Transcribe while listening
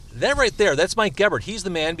That right there, that's Mike Gebert. He's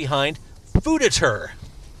the man behind Fooditor.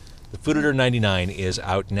 The Fooditor 99 is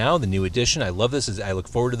out now, the new edition. I love this. I look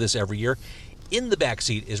forward to this every year. In the back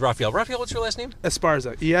seat is Raphael. Raphael, what's your last name?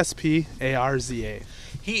 Esparza. Esparza.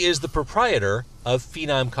 He is the proprietor of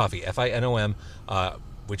Phenom Coffee, Finom,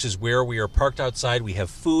 which is where we are parked outside. We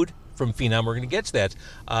have food from Phenom. We're going to get to that.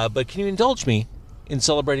 But can you indulge me in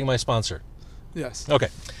celebrating my sponsor? Yes. Okay.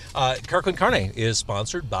 Car Con Carne is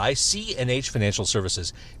sponsored by C&H Financial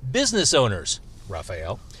Services. Business owners,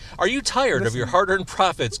 Raphael, are you tired of your hard-earned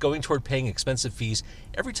profits going toward paying expensive fees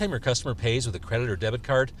every time your customer pays with a credit or debit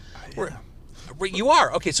card? Yeah. You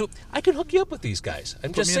are? Okay, so I can hook you up with these guys.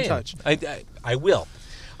 I'm just saying. Put me in touch. I will.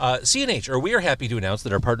 C&H, or we are happy to announce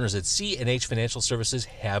that our partners at C&H Financial Services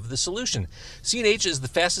have the solution. C&H is the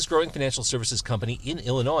fastest growing financial services company in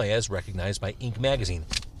Illinois as recognized by Inc. Magazine.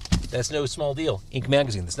 That's no small deal. Inc.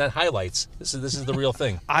 Magazine. That's not highlights. This is the real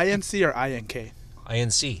thing. INC or INK?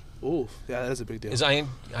 INC. Ooh, yeah, that is a big deal. Is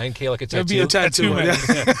INK like a tattoo? It'd be a tattoo.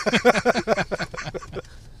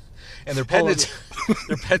 And their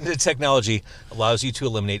patented technology allows you to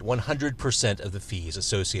eliminate 100% of the fees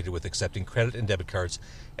associated with accepting credit and debit cards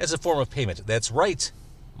as a form of payment. That's right,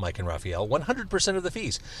 Mike and Raphael, 100% of the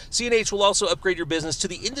fees. C&H will also upgrade your business to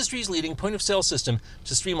the industry's leading point-of-sale system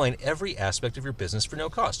to streamline every aspect of your business for no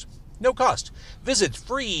cost. No cost. Visit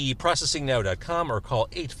freeprocessingnow.com or call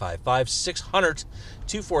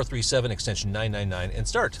 855-600-2437, extension 999, and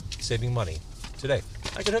start saving money today.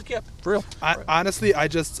 I can hook you up, for real. Honestly, I'm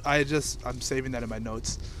saving that in my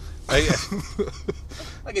notes. I'll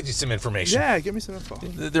get you some information. Yeah, give me some info.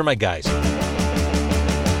 They're my guys.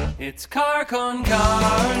 It's Car Con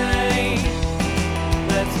Carne.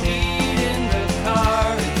 Let's eat in the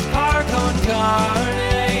car. It's Car Con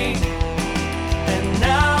Carne. And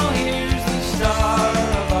now here's the star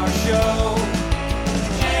of our show,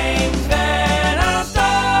 James Van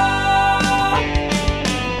Alstyne.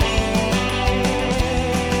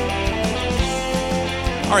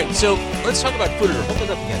 All right, so let's talk about Fooditor. Hold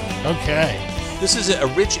it up again. Okay. This is a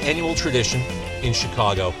rich annual tradition in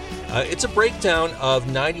Chicago. It's a breakdown of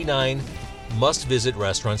 99 must-visit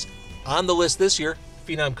restaurants. On the list this year,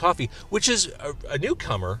 Phenom Coffee, which is a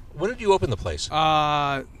newcomer. When did you open the place?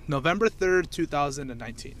 November 3rd,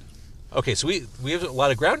 2019. Okay, so we have a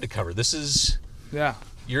lot of ground to cover. This is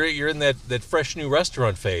you're in that fresh new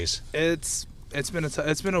restaurant phase. It's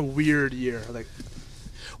been a weird year.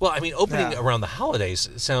 Well, I mean, opening around the holidays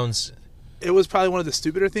sounds. It was probably one of the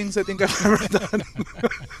stupider things I think I've ever done.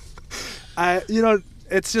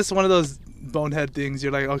 It's just one of those bonehead things.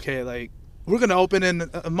 You're like, okay, we're going to open in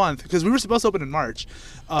a month because we were supposed to open in March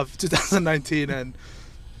of 2019. And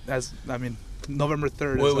November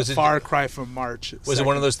 3rd is a far cry from March. Was it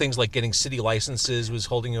one of those things like getting city licenses was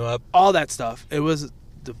holding you up? All that stuff. It was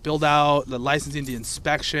the build out, the licensing, the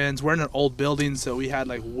inspections. We're in an old building, so we had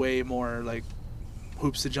way more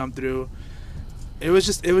hoops to jump through. It was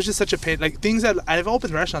just such a pain. Things that I've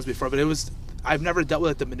opened restaurants before, but I've never dealt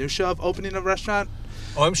with the minutia of opening a restaurant.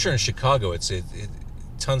 Oh, I'm sure in Chicago it's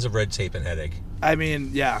tons of red tape and headache. I mean,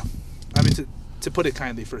 yeah. To put it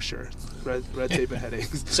kindly, for sure. Red tape and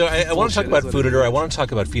headaches. So I want to talk about Fooditor. I want to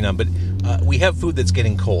talk about Phenom, but we have food that's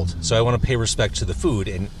getting cold. So I want to pay respect to the food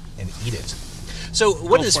and eat it. So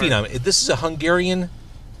what is Phenom? This is a Hungarian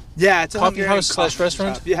it's a coffee Hungarian house /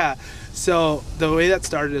 restaurant? Shop. Yeah. So the way that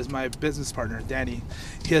started is my business partner, Danny.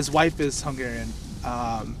 His wife is Hungarian.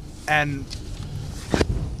 And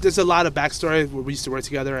there's a lot of backstory where we used to work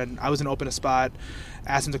together, and I was going to open a spot,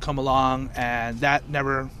 asked him to come along, and that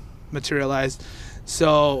never materialized.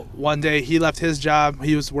 So one day he left his job.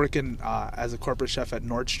 He was working as a corporate chef at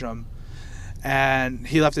Nordstrom, and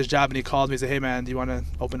he left his job and he called me and said, "Hey man, do you want to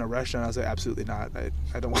open a restaurant?" I was like, "Absolutely not. I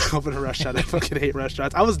don't want to open a restaurant. I fucking hate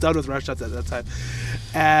restaurants." I was done with restaurants at that time.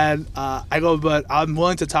 And I go, "But I'm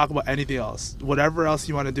willing to talk about anything else. Whatever else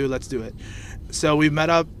you want to do, let's do it." So we met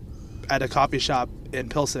up at a coffee shop in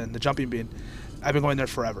Pilsen, the Jumping Bean. I've been going there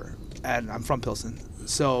forever, and I'm from Pilsen.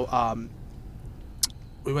 So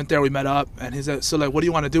we went there, we met up, and he said, "So what do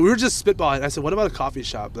you want to do?" We were just spitballing. I said, "What about a coffee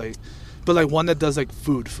shop? But one that does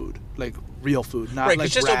food, real food, not right,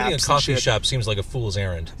 just opening a coffee shop seems like a fool's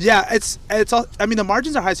errand. Yeah, it's all. I mean, the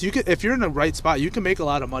margins are high, so if you're in the right spot, you can make a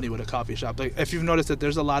lot of money with a coffee shop. If you've noticed that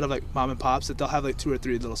there's a lot of mom and pops that they'll have 2 or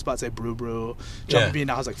 3 little spots, Brew. Jumping Bean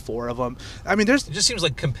now has 4 of them. I mean, it just seems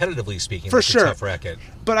like competitively speaking, for sure, a tough racket.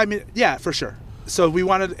 But I mean, yeah, for sure. So we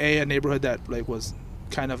wanted a neighborhood that was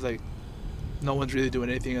kind of No one's really doing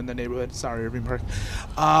anything in the neighborhood. Sorry, Irving Park.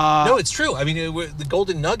 No, it's true. I mean, the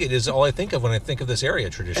Golden Nugget is all I think of when I think of this area,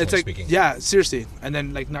 traditionally It's like, speaking. yeah, seriously. And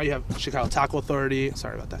then like now you have Chicago Taco Authority.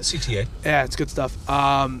 Sorry about that. CTA. Yeah, it's good stuff.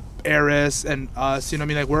 Eris and us, you know what I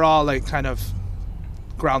mean? Like we're all like kind of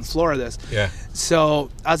ground floor of this. Yeah.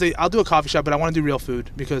 So I was like, I'll do a coffee shop, but I want to do real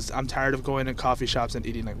food because I'm tired of going to coffee shops and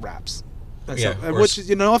eating like wraps. And Yeah, so, or which,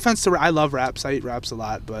 you know, no offense to, I love wraps. I eat wraps a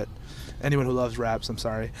lot, but anyone who loves wraps, I'm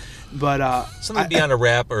sorry. But Something beyond a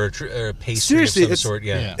wrap or a pastry seriously, of some it's- sort.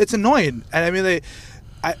 Yeah. it's annoying. And I mean,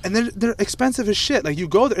 and they're expensive as shit. Like you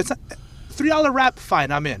go there, it's not, $3 wrap,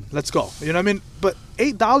 fine, I'm in. Let's go. You know what I mean? But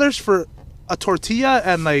 $8 for a tortilla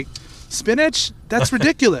and like spinach, that's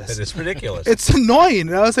ridiculous. That is ridiculous. It's annoying.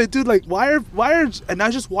 And I was like, dude, like why are and I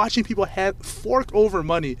was just watching people fork over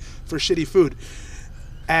money for shitty food.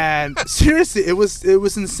 And seriously, it was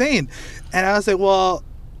insane. And I was like, well,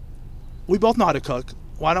 we both know how to cook.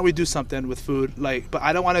 Why don't we do something with food? Like, but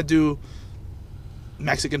I don't want to do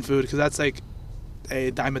Mexican food because that's like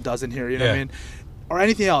a dime a dozen here, you know what I Yeah. mean? Or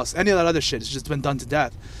anything else, any of that other shit. It's just been done to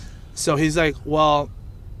death. So he's like, well,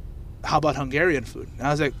 how about Hungarian food? And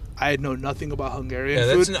I was like, I know nothing about Hungarian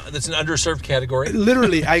yeah, food. that's an underserved category.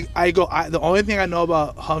 Literally, the only thing I know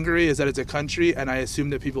about Hungary is that it's a country, and I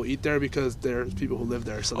assume that people eat there because there's people who live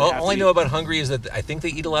there. So they have All to I know eat. about Hungary is that I think they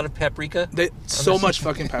eat a lot of paprika. So much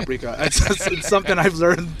fucking paprika. It's something I've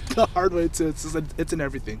learned the hard way too. It's in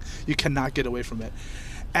everything. You cannot get away from it.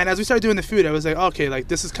 And as we started doing the food, I was like, okay, like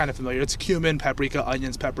this is kind of familiar. It's cumin, paprika,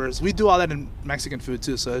 onions, peppers. We do all that in Mexican food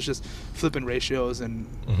too. So it's just flipping ratios, and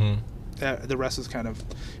the rest is kind of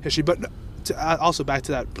history. But also back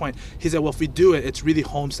to that point, he said, well, if we do it, it's really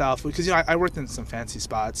home style food. Because, you know, I worked in some fancy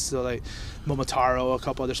spots. So like Momotaro, a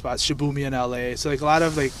couple other spots, Shibumi in LA. So like a lot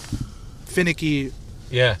of like finicky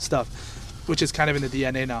Yeah. stuff, which is kind of in the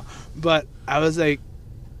DNA now. But I was like,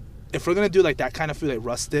 if we're gonna do like that kind of food, like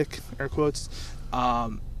rustic, air quotes,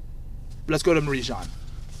 let's go to Marie Jean.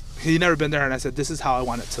 He'd never been there, and I said, this is how I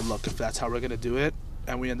want it to look if that's how we're gonna do it.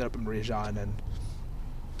 And we ended up in Marie Jean, and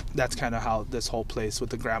that's kind of how this whole place with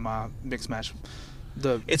the grandma mix mash. It's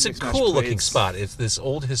a mix mash cool looking plates. spot. It's this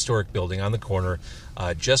old historic building on the corner,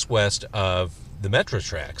 just west of the metro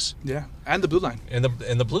tracks Yeah, and the Blue Line. and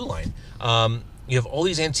the Blue Line. You have all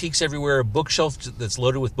these antiques everywhere, a bookshelf that's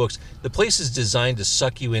loaded with books. The place is designed to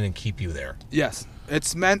suck you in and keep you there. Yes,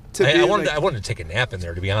 it's meant to be. I wanted like, to take a nap in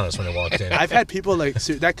there, to be honest, when I walked in. I've had people like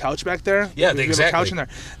that couch back there. Yeah, we exactly. have a couch in there.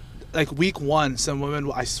 Like week one, some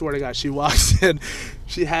woman, I swear to God, she walks in,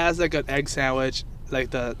 she has like an egg sandwich, like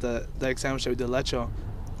the egg sandwich that we did lecho,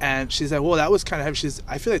 and she's like, well, that was kind of heavy.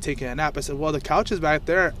 I feel like taking a nap. I said, well, the couch is back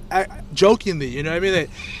there. Jokingly, you know what I mean? Like,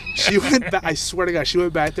 she went back, I swear to God, she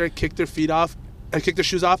went back there, kicked her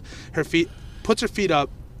shoes off, her feet, puts her feet up,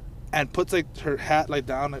 and puts like her hat like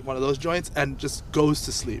down like one of those joints, and just goes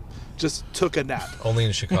to sleep. Just took a nap. Only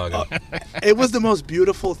in Chicago. It was the most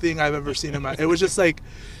beautiful thing I've ever seen in my. It was just like,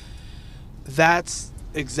 that's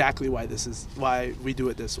exactly why we do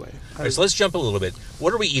it this way. All right, so let's jump a little bit.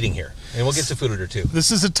 What are we eating here? And we'll get to food or two.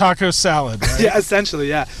 This is a taco salad, right? Yeah, essentially,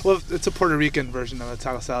 yeah. Well, it's a Puerto Rican version of a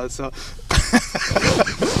taco salad. So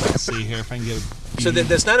Let's see here if I can get a So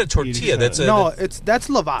that's not a tortilla. That's that's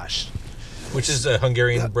lavash. which is a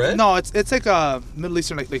Hungarian bread. No, it's like a Middle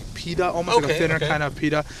Eastern like pita, almost like a thinner kind of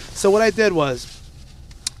pita. So what I did was,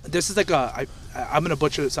 this is like I'm gonna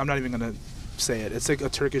butcher it, so I'm not even gonna say it. It's like a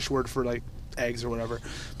Turkish word for like eggs or whatever,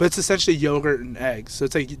 but it's essentially yogurt and eggs. So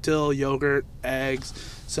it's like dill, yogurt, eggs,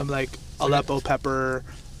 some like Aleppo pepper,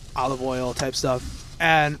 olive oil type stuff,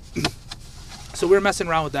 and so we were messing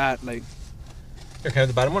around with that, like. Here, can I have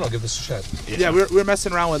the bottom one? I'll give this a shot. Yeah, we're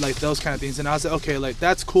messing around with like those kind of things, and I was like, okay, like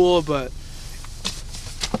that's cool, but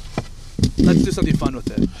let's do something fun with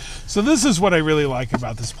it. So this is what I really like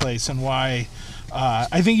about this place, and why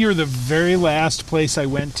I think you're the very last place I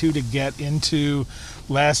went to get into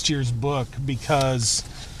last year's book, because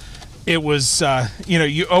it was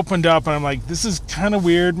you opened up and I'm like, this is kind of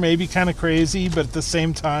weird, maybe kind of crazy, but at the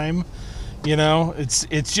same time,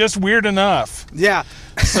 it's just weird enough. Yeah.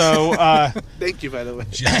 So Thank you, by the way.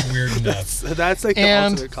 Just weird enough. That's like the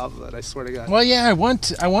And- ultimate compliment. I swear to God. well, yeah, I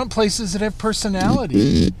want places that have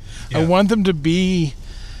personality. I want them to be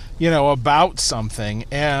about something,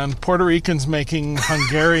 and Puerto Ricans making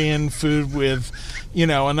Hungarian food with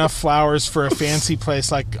enough flowers for a fancy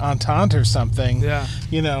place like Entente or something. Yeah.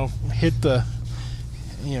 Hit the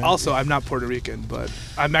Also, I'm not Puerto Rican, but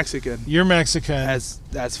I'm Mexican you're Mexican. as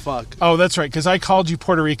fuck. Oh, that's right, because I called you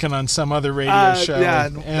Puerto Rican on some other radio show, yeah,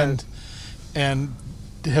 and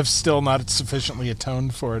have still not sufficiently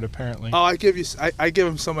atoned for it, apparently. Oh, I give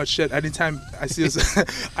him so much shit. Anytime I see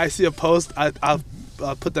I see a post, I'll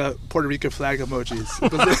put the Puerto Rican flag emojis.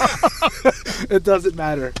 It doesn't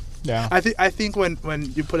matter. Yeah. I think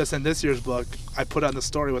when you put us in this year's book, I put on the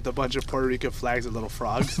story with a bunch of Puerto Rican flags and little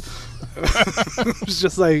frogs. It's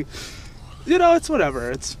just like, it's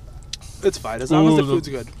whatever. It's fine as long as the food's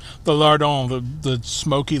good. The lardon, the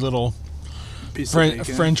smoky little Piece of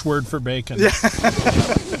bacon. French word for bacon. Yeah.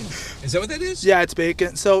 Is that what that is? Yeah, it's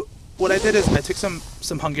bacon. So what I did is I took some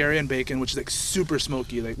Hungarian bacon, which is like super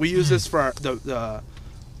smoky. Like we use this for the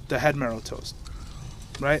head marrow toast,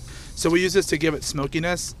 right? So we use this to give it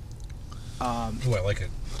smokiness. I like it.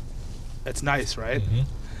 It's nice, right? Mm-hmm.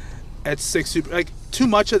 It's like super. Like too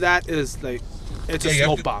much of that is like it's a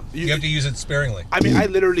smoke bomb. You have to use it sparingly. I mean, I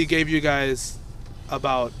literally gave you guys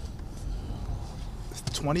about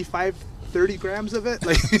 25, 30 grams of it.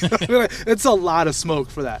 Like it's a lot of smoke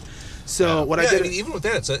for that. So what I did, even with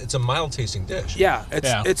that, it's a mild tasting dish. Yeah,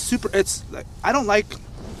 it's super. It's like I don't like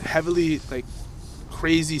heavily like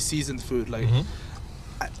crazy seasoned food. Like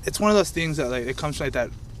it's one of those things that like it comes from like that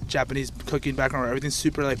Japanese cooking background where everything's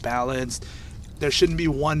super like balanced. There shouldn't be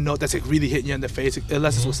one note that's like really hitting you in the face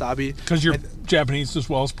unless it's wasabi. Because you're Japanese as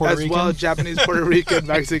well as Puerto Rican. As well, Japanese, Puerto Rican,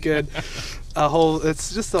 Mexican,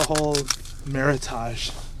 it's just a whole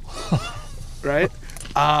maritage, right?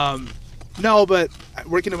 No, but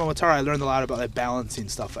working at Momotaro, I learned a lot about like balancing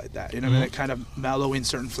stuff like that. You know what I mean? Like kind of mellowing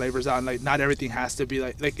certain flavors out. And, like not everything has to be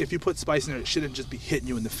like if you put spice in it, it shouldn't just be hitting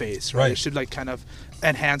you in the face, right? It should like kind of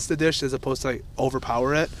enhance the dish as opposed to like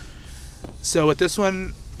overpower it. So with this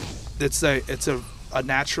one, it's a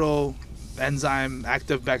natural enzyme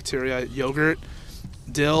active bacteria yogurt,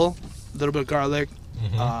 dill, a little bit of garlic,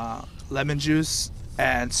 lemon juice,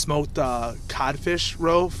 and smoked codfish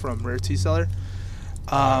roe from Rare Tea Cellar.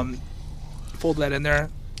 Fold that in there.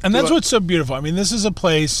 And that's what's so beautiful. I mean, this is a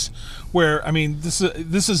place where, I mean, this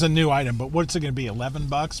is a new item, but what's it going to be,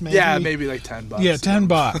 $11 maybe? Yeah, maybe like $10. Yeah,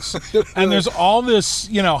 $10. And there's all this,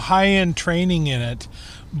 high-end training in it,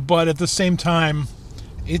 but at the same time,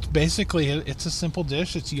 it's basically, it's a simple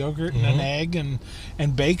dish. It's yogurt and an egg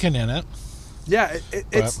and bacon in it. Yeah,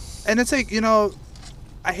 it's like,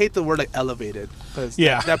 I hate the word like elevated. Cause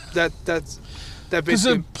that's... That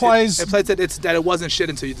basically implies that it wasn't shit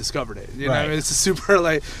until you discovered it. You know, what I mean? It's a super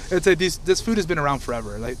like it's like this food has been around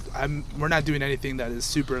forever. Like we're not doing anything that is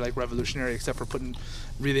super like revolutionary except for putting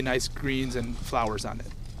really nice greens and flowers on it.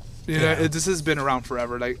 You know, this has been around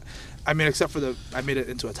forever. Like, I mean, except for I made it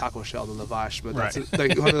into a taco shell, the lavash, but that's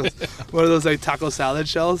like one of those like taco salad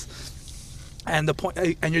shells. And the point,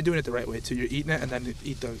 and you're doing it the right way too. You're eating it and then you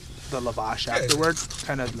eat the lavash afterwards,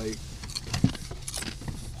 kind of like.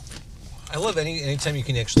 I love anytime you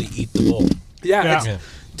can actually eat the bowl. Yeah.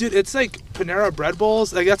 Dude, it's like Panera bread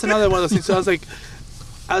bowls. Like that's another one of those things. So I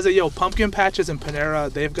was like, yo, Pumpkin Patches and Panera,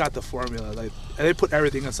 they've got the formula. Like, and they put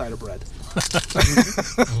everything inside of bread.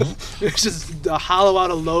 It's just hollow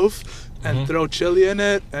out a loaf and throw chili in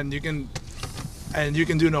it, and you can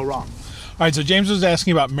do no wrong. All right, so James was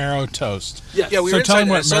asking about marrow toast. Yes. Yeah, we so were tell him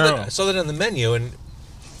inside. what I saw that on the menu, and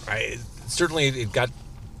it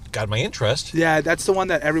got my interest. Yeah, that's the one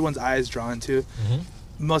that everyone's eye is drawn to,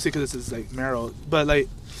 mostly because this is like marrow. But like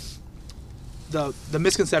the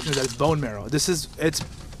misconception is that it's bone marrow. It's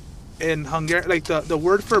in Hungarian, like the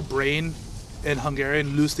word for brain in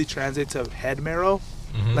Hungarian loosely translates to head marrow.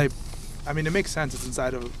 Like, I mean, it makes sense. It's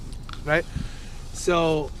inside of, right?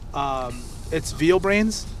 So it's veal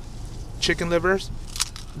brains, chicken livers,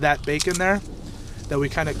 that bacon there that we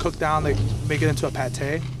kind of cook down, like make it into a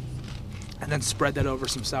pate. And then spread that over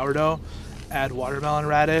some sourdough, add watermelon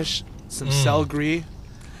radish, some celery,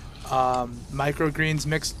 microgreens,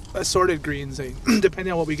 mixed assorted greens,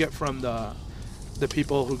 depending on what we get from the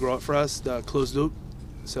people who grow it for us, the closed loop.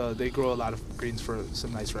 So they grow a lot of greens for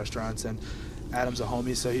some nice restaurants, and Adam's a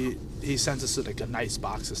homie, so he sends us like a nice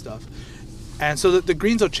box of stuff. And so the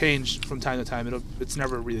greens will change from time to time. It's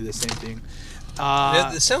never really the same thing.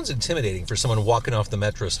 It sounds intimidating for someone walking off the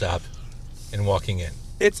metro stop and walking in.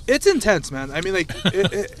 It's intense, man. I mean, like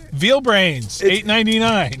veal brains,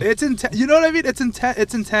 $8.99. It's intense. You know what I mean? It's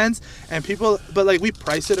intense, and people. But like we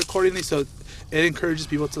price it accordingly, so it encourages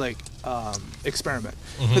people to like experiment.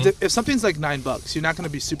 Because if something's like $9, you're not gonna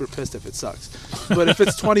be super pissed if it sucks. But if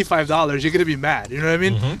it's $25, you're gonna be mad. You know what I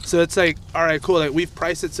mean? So it's like, all right, cool. Like we've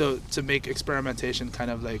priced it so to make experimentation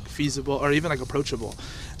kind of like feasible or even like approachable.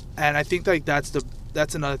 And I think like that's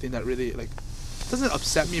another thing that really like. Doesn't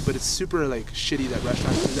upset me, but it's super like shitty that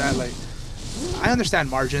restaurants do that. Like, I understand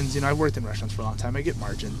margins. You know, I worked in restaurants for a long time. I get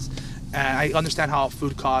margins, and I understand how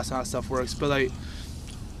food costs and how stuff works. But like,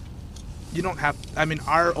 you don't have. I mean,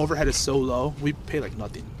 our overhead is so low. We pay like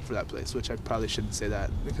nothing for that place, which I probably shouldn't say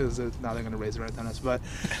that because now they're gonna raise the rent on us. But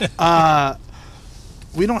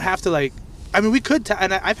we don't have to like. I mean, we could,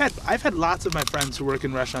 and I've had lots of my friends who work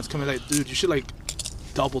in restaurants come in like, dude, you should like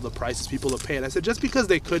double the prices people will pay. And I said, just because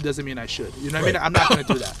they could doesn't mean I should. You know what I mean? I'm not going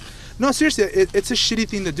to do that. No, seriously, it's a shitty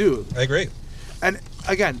thing to do. I agree. And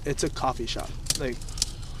again, it's a coffee shop. Like,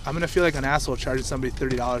 I'm gonna feel like an asshole charging somebody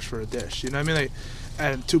 $30 for a dish. You know what I mean? Like,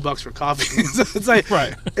 and $2 for coffee. So it's like,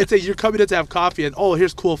 right. It's like you're coming in to have coffee, and oh,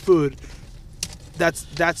 here's cool food.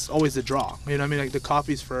 That's always the draw. You know what I mean? Like the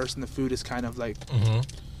coffee's first, and the food is kind of like. Mm-hmm.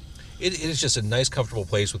 It is just a nice, comfortable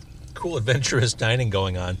place with cool, adventurous dining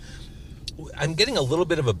going on. I'm getting a little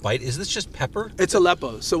bit of a bite. Is this just pepper? It's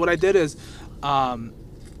Aleppo. So what I did is, I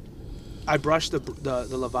brushed the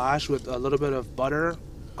lavash with a little bit of butter,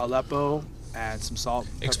 Aleppo, and some salt.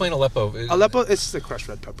 Explain Aleppo. Aleppo, it's just a crushed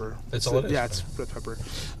red pepper. That's all it is? Yeah, it's red pepper.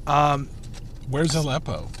 Where's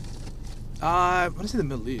Aleppo? I want to say the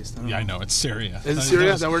Middle East. Yeah, I know. It's Syria. Is it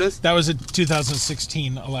Syria? Is that where it is? That was a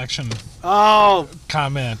 2016 election Oh,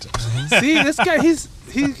 comment. see, this guy,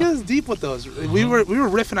 he goes deep with those. We were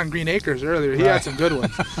riffing on Green Acres earlier. He had some good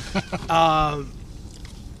ones.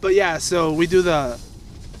 But yeah, so we do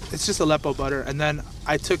it's just Aleppo butter, and then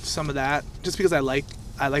I took some of that just because I like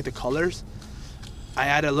the colors. I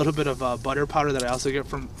added a little bit of butter powder that I also get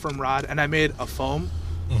from Rod, and I made a foam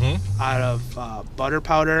out of butter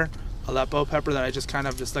powder, Aleppo pepper that I just kind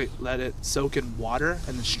of just like let it soak in water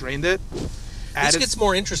and then strained it. This gets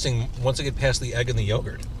more interesting once I get past the egg and the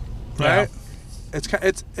yogurt. Right?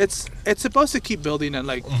 Yeah. It's supposed to keep building and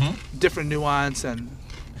like different nuance and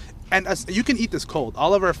you can eat this cold.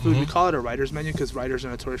 All of our food, we call it a writer's menu because writers are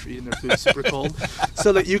notorious for eating their food super cold.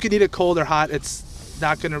 So that you can eat it cold or hot. It's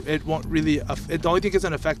not gonna. It won't really. The only thing it's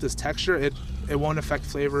gonna affect is texture. It won't affect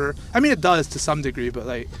flavor. I mean, it does to some degree, but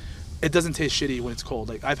like, it doesn't taste shitty when it's cold.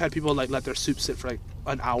 Like I've had people like let their soup sit for like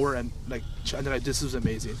an hour and like, and they're like, this was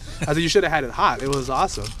amazing. I was like, you should have had it hot. It was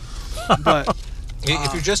awesome. But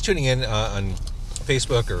if you're just tuning in on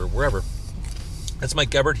Facebook or wherever, that's Mike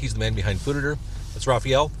Gebert. He's the man behind Fooditor. That's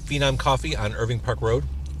Raphael. Phenom Coffee on Irving Park Road.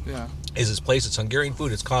 Yeah. Is his place. It's Hungarian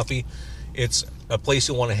food. It's coffee. It's a place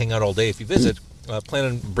you'll want to hang out all day if you visit. Plan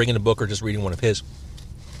on bringing a book or just reading one of his.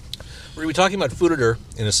 We're going to be talking about Fooditor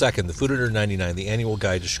in a second. The Fooditor 99, the annual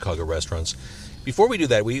guide to Chicago restaurants. Before we do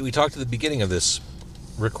that, we talked at the beginning of this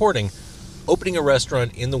recording, opening a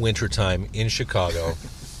restaurant in the wintertime in Chicago.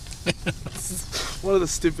 One of the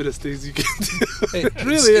stupidest things you can do. It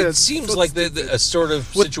really is. It seems like a sort of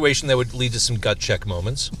situation that would lead to some gut check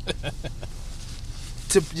moments.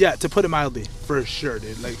 To put it mildly, for sure,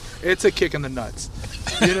 dude. Like, it's a kick in the nuts.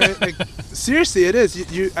 You know, like, seriously, it is.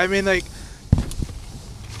 I mean, like,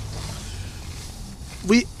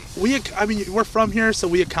 I mean, we're from here, so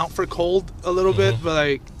we account for cold a little bit, but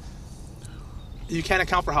like, you can't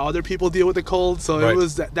account for how other people deal with the cold. So right. It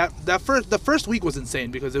was the first week was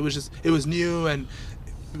insane because it was new and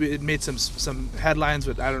it made some headlines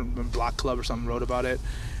with, I don't remember, Block Club or something wrote about it,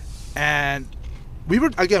 and we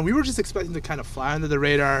were just expecting to kind of fly under the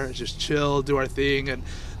radar, just chill, do our thing, and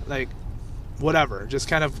like whatever, just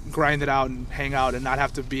kind of grind it out and hang out and not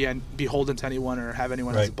have to be beholden to anyone or have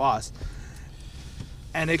anyone as a boss.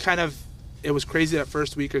 And it was crazy that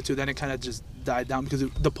first week or two. Then it kind of just died down because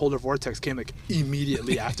the polar vortex came like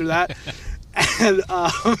immediately after that. And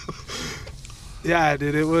yeah,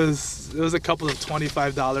 dude, it was a couple of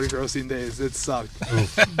 $25 grossing days. It sucked.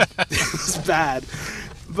 It was bad,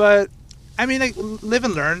 but I mean, like, live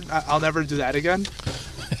and learn. I'll never do that again.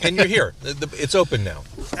 And you're here. It's open now.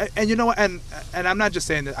 And you know what? And I'm not just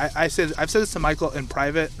saying that. I've said this to Michael in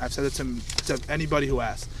private. I've said it to anybody who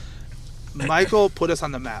asks. Michael put us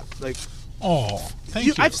on the map. Like, oh, thank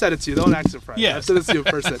you. I've said it to you. Don't act surprised. Yeah. I've said it to you in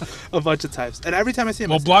person a bunch of times. And every time I see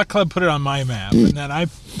him, well, Block Club put it on my map, and then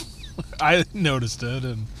I noticed it.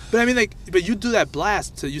 And but I mean, like, but you do that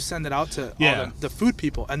blast, so you send it out to all the food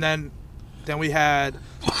people, and then we had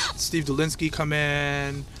Steve Dolinsky come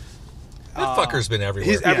in. That fucker's been everywhere.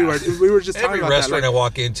 He's everywhere. We were just talking every about restaurant that. Like, I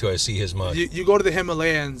walk into, I see his mug. You go to the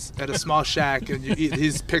Himalayas at a small shack, and you eat.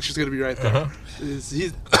 His picture's gonna be right there.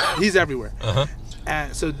 He's everywhere.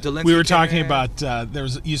 And so Dolinsky we were talking about there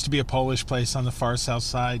used to be a Polish place on the far south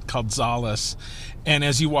side called Zalis, and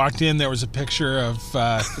as you walked in, there was a picture of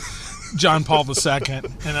John Paul II,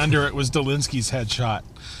 and under it was Dolinsky's headshot.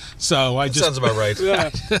 So I just sounds about right. Yeah.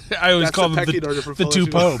 I always That's call the them pecking order for the Polish two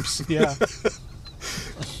people. popes. Yeah.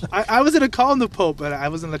 I was gonna call him the Pope, but I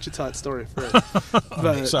wasn't gonna let you tell that story first.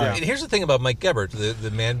 But, Sorry. yeah. And here's the thing about Mike Gebert,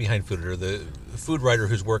 the man behind Fooditor, the food writer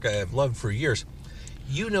whose work I have loved for years.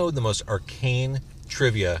 You know the most arcane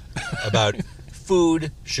trivia about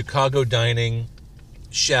food, Chicago dining,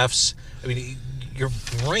 chefs. I mean, your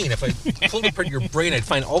brain, if I pulled apart your brain, I'd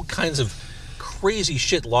find all kinds of crazy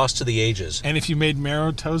shit lost to the ages. And if you made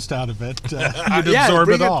marrow toast out of it, you'd Yeah, absorb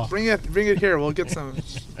bring it all. Bring it here. We'll get some.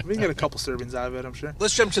 We can get a couple servings out of it, I'm sure.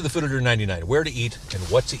 Let's jump to the Food Eater 99. Where to eat and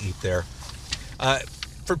what to eat there.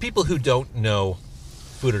 For people who don't know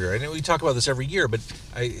Food Eater, and we talk about this every year, but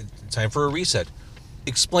time for a reset.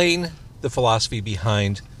 Explain the philosophy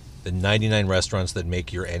behind the 99 restaurants that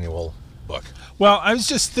make your annual book. Well, I was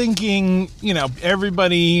just thinking,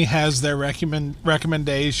 everybody has their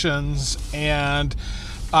recommendations, and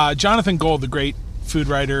Jonathan Gold, the great food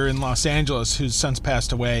writer in Los Angeles, who's since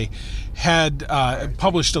passed away, had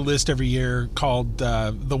published a list every year called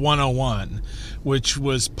the 101, which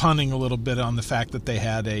was punning a little bit on the fact that they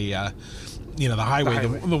had the highway,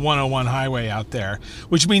 the 101 highway out there,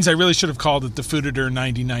 which means I really should have called it the Food Eater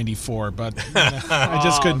 9094, but I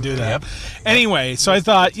just couldn't do that. Yep. Anyway, so I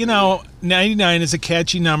thought, 99 is a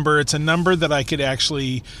catchy number. It's a number that I could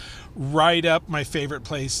actually write up my favorite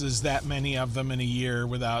places, that many of them in a year,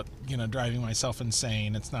 without driving myself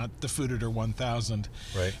insane. It's not the Food Eater 1000,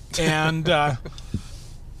 right? And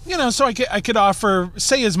so I could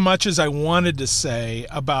say as much as I wanted to say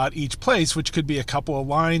about each place, which could be a couple of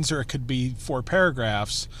lines or it could be 4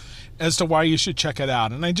 paragraphs, as to why you should check it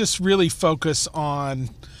out. And I just really focus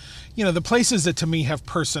on the places that to me have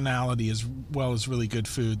personality as well as really good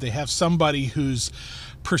food. They have somebody who's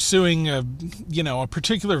pursuing a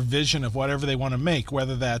particular vision of whatever they want to make,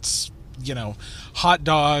 whether that's hot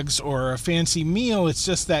dogs or a fancy meal. It's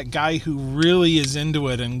just that guy who really is into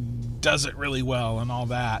it and does it really well and all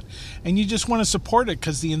that. And you just want to support it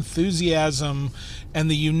because the enthusiasm and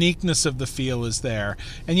the uniqueness of the feel is there.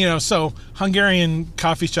 And, so Hungarian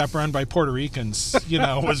coffee shop run by Puerto Ricans,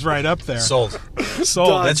 was right up there. Sold. That's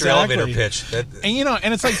That's your elevator pitch. And,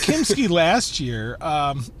 and it's like Kimsky last year,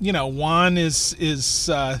 Juan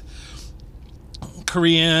is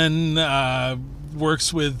Korean,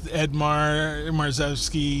 works with Edmar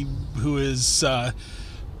Marzowski, who is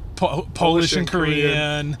Polish and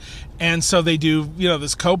Korean. And so they do,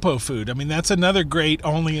 this Kopo food. I mean, that's another great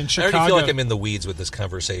only in Chicago. I already feel like I'm in the weeds with this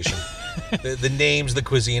conversation. the names, the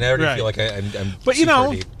cuisine, I already feel like I'm But,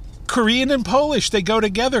 super deep. Korean and Polish, they go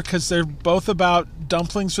together because they're both about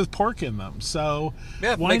dumplings with pork in them. So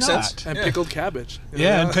why makes not? sense. And pickled cabbage.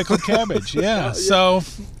 Yeah, and pickled cabbage. Yeah. So,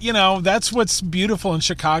 that's what's beautiful in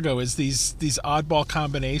Chicago is these oddball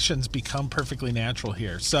combinations become perfectly natural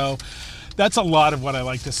here. So that's a lot of what I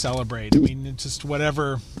like to celebrate. I mean, it's just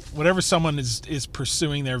whatever someone is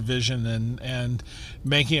pursuing their vision and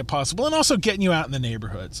making it possible, and also getting you out in the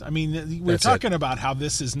neighborhoods. I mean, we're talking about how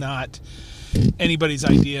this is not anybody's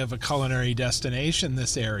idea of a culinary destination,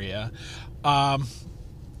 this area,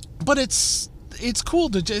 but it's cool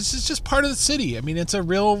it's just part of the city. I mean, it's a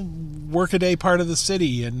real workaday part of the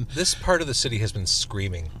city, and This part of the city has been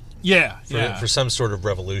screaming for some sort of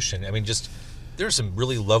revolution. I mean, there's some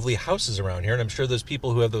really lovely houses around here, and I'm sure those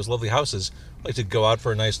people who have those lovely houses like to go out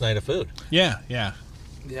for a nice night of food. Yeah.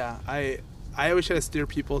 I always try to steer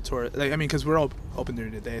people toward, because we're open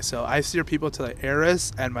during the day, so I steer people to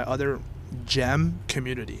Eris and my other gem,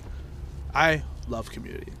 Community. I love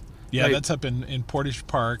Community. Yeah, that's up in Portage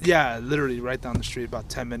Park. Yeah, literally right down the street, about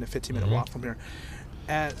 15-minute walk from here.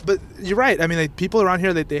 But you're right. I mean, people around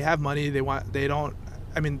here, they have money.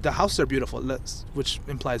 The houses are beautiful, which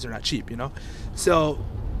implies they're not cheap, So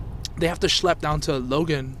they have to schlep down to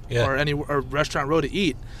Logan or Restaurant Row to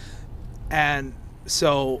eat. And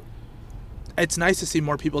so it's nice to see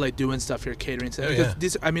more people doing stuff here, catering.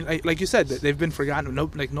 These, like you said, they've been forgotten.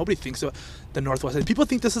 Nobody thinks of the Northwest. People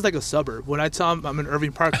think this is like a suburb. When I tell them I'm in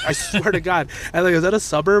Irving Park, I swear to God, I'm like, is that a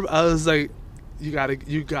suburb? I was like, you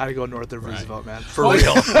gotta go north of Roosevelt, man. For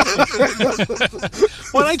real.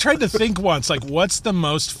 Well, I tried to think once, what's the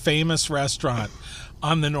most famous restaurant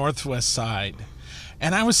on the Northwest side?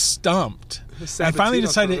 And I was stumped. I finally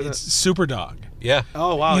decided it's Superdog. Yeah.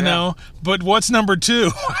 Oh, wow. You know, but what's number 2?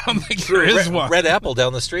 I don't think there is one. Red Apple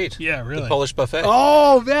down the street. Yeah, really. The Polish buffet.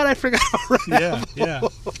 Oh, man, I forgot. Yeah.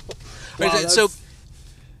 Wow, so,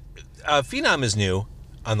 Phenom is new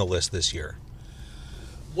on the list this year.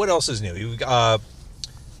 What else is new?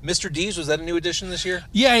 Mr. D's, was that a new addition this year?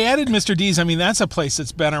 Yeah, I added Mr. D's. I mean, that's a place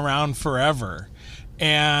that's been around forever.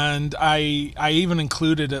 And I even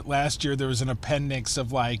included it last year. There was an appendix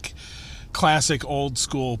of classic old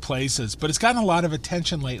school places, but it's gotten a lot of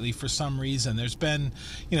attention lately for some reason. There's been,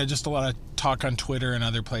 just a lot of talk on Twitter and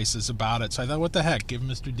other places about it. So I thought, what the heck, give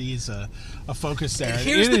Mr. D's a focus there.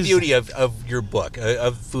 Here's the beauty of your book,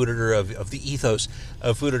 of Food Eater, of the ethos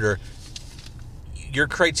of Food Eater. Your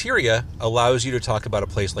criteria allows you to talk about a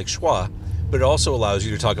place like Schwa, but it also allows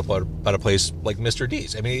you to talk about a place like Mr.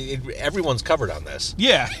 D's. I mean, everyone's covered on this.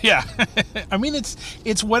 Yeah. I mean,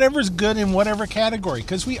 it's whatever's good in whatever category,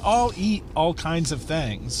 because we all eat all kinds of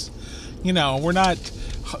things. You know, we're not,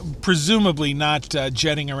 presumably not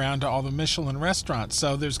jetting around to all the Michelin restaurants.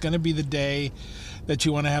 So there's going to be the day that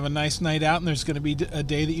you want to have a nice night out, and there's going to be a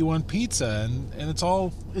day that you want pizza, and it's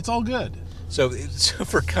all good. So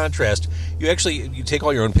for contrast, you take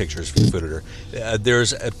all your own pictures for the food editor.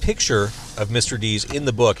 There's a picture of Mr. D's in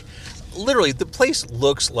the book. Literally, the place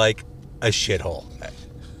looks like a shithole.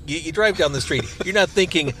 You drive down the street, you're not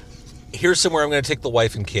thinking, here's somewhere I'm going to take the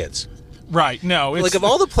wife and kids. Right, no. It's, like, of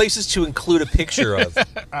all the places to include a picture of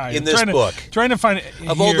in this book, trying to find it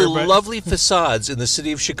of here, all the but lovely facades in the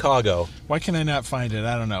city of Chicago. why can I not find it?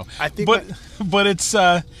 I don't know. I think but it's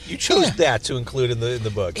You chose that to include in the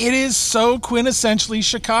book. it is so quintessentially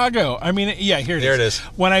Chicago. I mean, yeah, here it is. There it is.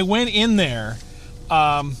 When I went in there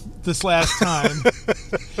this last time,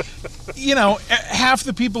 you know, half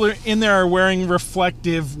the people in there are wearing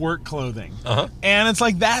reflective work clothing. Uh-huh. And it's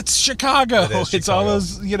like, that's Chicago. It is It's all Chicago.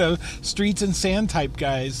 those, you know, streets and sand type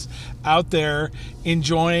guys out there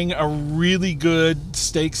enjoying a really good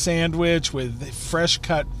steak sandwich with fresh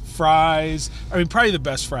cut fries. I mean, probably the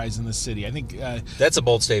best fries in the city. I think That's a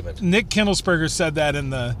bold statement. Nick Kindlesberger said that in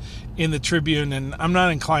the Tribune, and I'm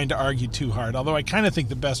not inclined to argue too hard. Although I kind of think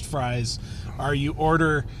the best fries are you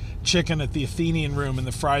order chicken at the Athenian Room and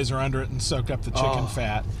the fries are under it and soak up the chicken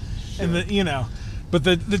fat, and but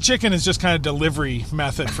the chicken is just kind of delivery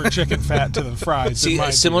method for chicken fat to the fries. See, in my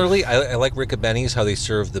view. similarly, I like Rick Benny's, how they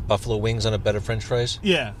serve the buffalo wings on a bed of French fries.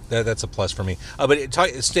 Yeah. That's a plus for me. But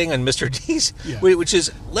staying on Mr. D's, Yeah. which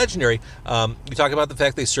is legendary, you talk about the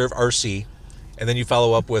fact they serve RC, and then you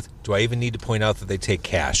follow up with, do I even need to point out that they take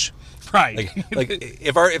cash? Right. Like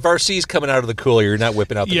if RC's coming out of the cooler, you're not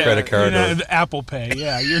whipping out the credit card. You're not, Apple Pay.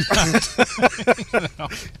 Yeah, you're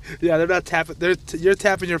not. yeah, they're not tapping. You're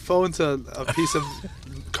tapping your phone to a piece of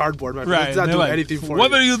cardboard. My friend. Right. It's not They're doing like, anything for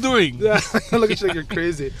what you. are you doing? Yeah, look at you like you're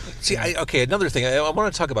crazy. See, another thing. I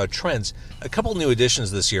want to talk about trends. A couple new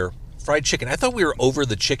additions this year. Fried chicken. I thought we were over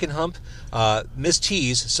the chicken hump. Miss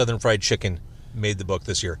T's Southern Fried Chicken made the book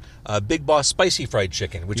this year. Big Boss Spicy Fried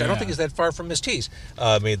Chicken, which I don't Yeah. think is that far from Miss T's,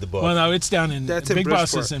 made the book. Well, no, it's down in That's in Big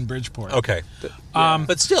Boss Bridgeport. is in Bridgeport. Okay.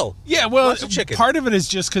 But still. Yeah, well, Lots of chicken. part of it is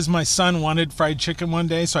just because my son wanted fried chicken one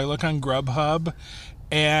day, so I look on Grubhub,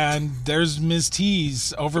 and there's Ms.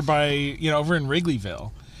 T's over over in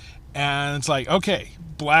Wrigleyville, and it's like, okay,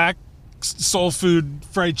 black soul food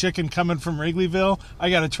fried chicken coming from Wrigleyville, I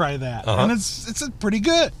got to try that, and it's pretty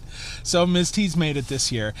good. So Ms. T's made it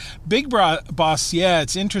this year. Big Boss, yeah,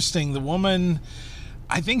 it's interesting. The woman,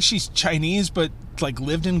 I think she's Chinese, but like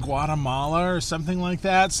lived in Guatemala or something like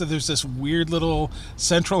that. So there's this weird little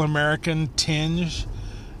Central American tinge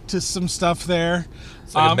to some stuff there.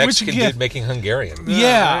 It's like a Mexican which, again, dude making Hungarian.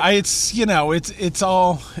 yeah, it's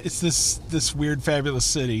this weird fabulous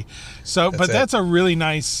city. So, but it. that's a really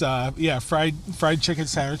nice fried chicken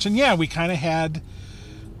sandwich. And yeah, we had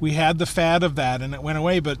the fad of that, and it went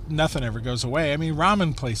away, but nothing ever goes away. I mean,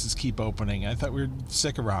 ramen places keep opening. I thought we were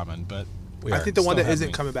sick of ramen, but We I are. think the one Still that isn't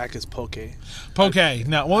happening. coming back is poke. poke.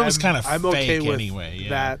 No, well, it was kind of I'm fake okay with anyway. Yeah.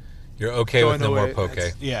 that. You're okay with Going no more away, poke.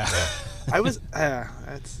 that's- Yeah. I was.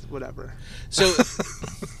 That's whatever. So,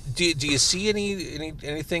 do you see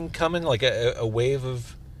anything coming, like a wave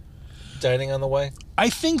of dining on the way? I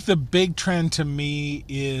think the big trend to me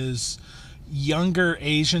is younger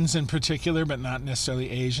Asians in particular, but not necessarily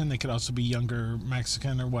Asian. They could also be younger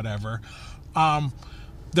Mexican or whatever.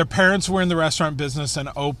 Their parents were in the restaurant business and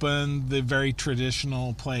opened the very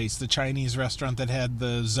traditional place, the Chinese restaurant that had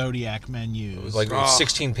the Zodiac menus. Like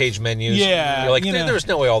 16-page menus. Yeah, You're like, you know. there's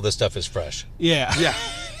no way all this stuff is fresh. Yeah. Yeah.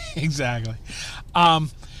 Exactly.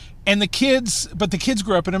 And the kids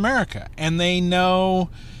grew up in America, and they know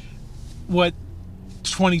what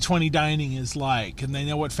 2020 dining is like, and they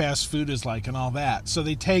know what fast food is like and all that. So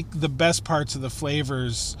they take the best parts of the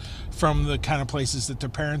flavors from the kind of places that their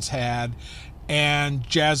parents had and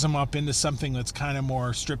jazz them up into something that's kind of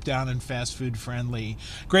more stripped down and fast food friendly.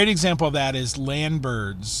 Great example of that is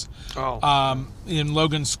Landbird's in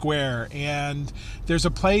Logan Square. And there's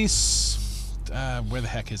a place, where the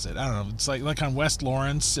heck is it? I don't know. It's like on West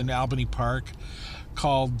Lawrence in Albany Park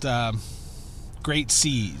called Great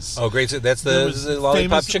Seas. Oh, great. That's the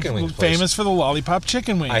Lollipop Chicken Wings place. Famous for the Lollipop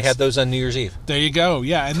Chicken Wings. I had those on New Year's Eve. There you go.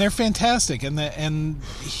 Yeah, and they're fantastic. And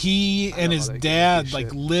he and his how they can dad do like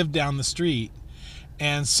shit. lived down the street,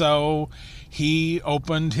 and so he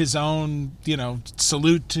opened his own,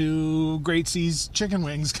 salute to Great Seas Chicken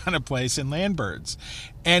Wings kind of place in Landbird's,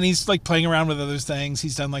 and he's like playing around with other things.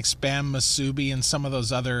 He's done like Spam Masubi and some of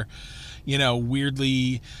those other,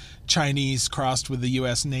 weirdly Chinese crossed with the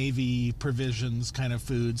U.S. Navy provisions kind of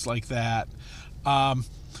foods like that.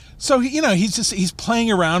 So he's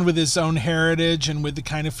playing around with his own heritage and with the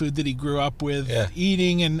kind of food that he grew up with,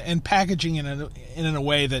 eating and packaging in a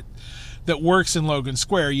way that works in Logan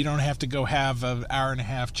Square. You don't have to go have an hour and a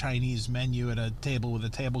half Chinese menu at a table with a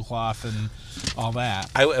tablecloth and all that.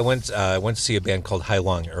 I went to see a band called Hai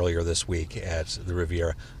Long earlier this week at the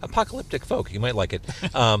Riviera. Apocalyptic folk, you might like it.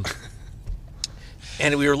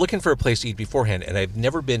 And we were looking for a place to eat beforehand, and I've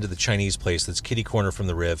never been to the Chinese place that's kitty corner from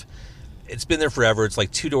the Riv. It's been there forever. It's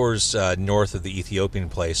like 2 doors north of the Ethiopian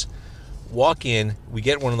place. Walk in, we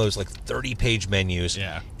get one of those like 30-page menus,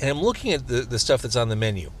 and I'm looking at the stuff that's on the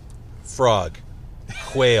menu. Frog,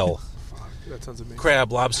 quail, that sounds amazing.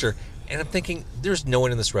 Crab, lobster, and I'm thinking, there's no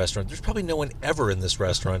one in this restaurant. There's probably no one ever in this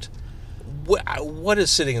restaurant. What is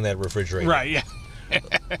sitting in that refrigerator? Right, yeah.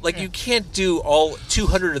 Like, you can't do all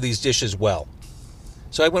 200 of these dishes well.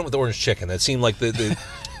 So I went with orange chicken. That seemed like the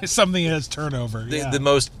something that has turnover. The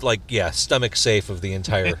most stomach safe of the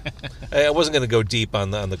entire. I wasn't going to go deep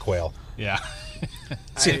on the quail. Yeah.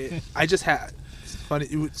 I just had.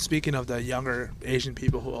 Funny, speaking of the younger Asian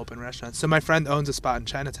people who open restaurants. So my friend owns a spot in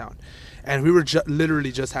Chinatown, and we were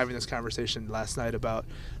literally just having this conversation last night about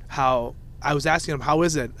how I was asking him, how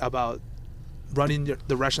is it about running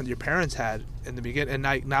the restaurant your parents had in the beginning, and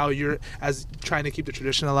like now you're as trying to keep the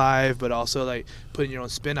tradition alive, but also like putting your own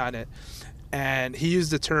spin on it. And he used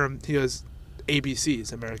the term, he goes,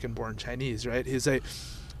 ABCs, American Born Chinese, right? He's like,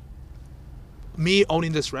 me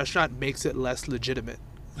owning this restaurant makes it less legitimate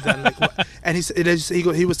than like what, and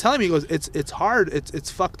he was telling me, he goes, it's hard, it's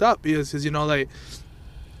fucked up because like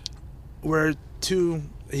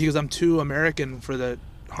I'm too American for the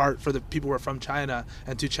heart for the people who are from China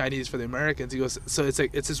and too Chinese for the Americans. He goes, so it's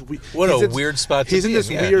like, it's this weird spot to he's be in this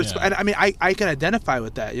in, weird spot. And I mean, I can identify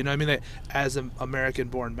with that, you know what I mean? Like, as an American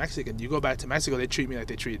born Mexican, you go back to Mexico, they treat me like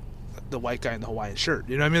they treat the white guy in the Hawaiian shirt,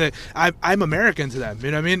 you know what I mean? Like, I'm American to them,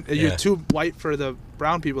 you know what I mean? You're too white for the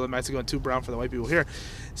brown people in Mexico and too brown for the white people here.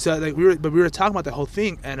 So like we were talking about the whole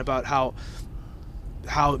thing and about how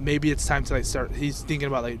maybe it's time to like start. He's thinking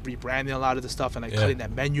about like rebranding a lot of the stuff and like cutting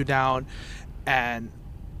that menu down. And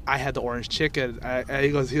I had the orange chicken. And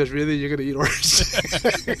he goes, really? You're gonna eat orange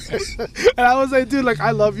chicken? And I was like, dude, like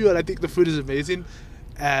I love you and I think the food is amazing.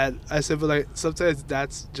 And I said, but like sometimes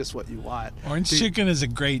that's just what you want. Orange chicken is a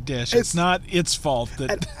great dish. It's not its fault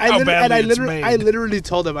that I literally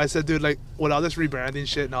told him, I said, dude, like with all this rebranding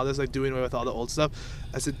shit and all this like doing away with all the old stuff,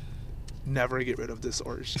 I said, never get rid of this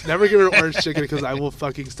never get rid of orange chicken because I will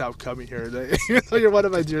fucking stop coming here. Even though you're one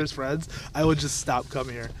of my dearest friends, I will just stop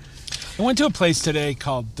coming here. I went to a place today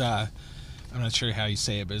called I'm not sure how you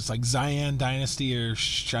say it, but it's like Xi'an Dynasty or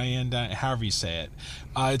Cheyenne, however you say it.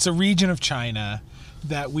 It's a region of China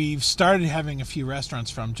that we've started having a few restaurants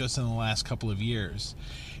from just in the last couple of years.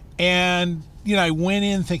 And, I went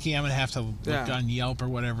in thinking I'm going to have to look on Yelp or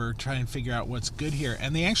whatever, try and figure out what's good here.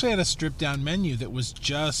 And they actually had a stripped down menu that was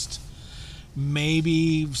just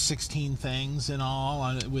maybe 16 things in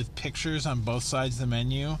all with pictures on both sides of the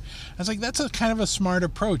menu. I was like, that's a kind of a smart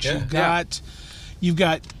approach. Yeah. You've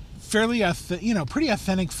got fairly, pretty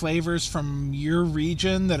authentic flavors from your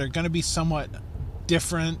region that are going to be somewhat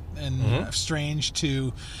different and strange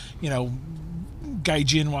to,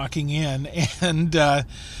 gaijin walking in, and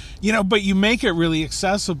but you make it really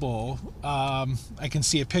accessible. I can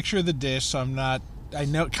see a picture of the dish, so I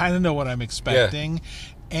kind of know what I'm expecting,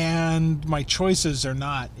 and my choices are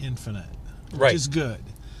not infinite, which is good.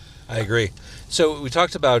 I agree. So we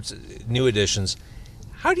talked about new additions.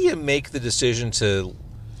 How do you make the decision to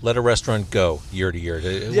let a restaurant go year to year?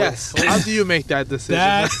 Yes. How do you make that decision?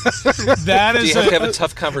 That is. Do you have to have a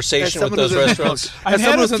tough conversation with those restaurants? I've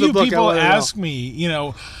had a few people ask me,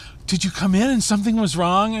 did you come in and something was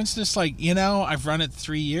wrong? And it's just like, I've run it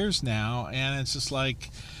 3 years now, and it's just like,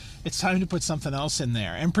 it's time to put something else in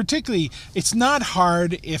there. And particularly, it's not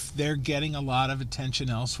hard if they're getting a lot of attention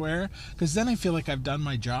elsewhere, because then I feel like I've done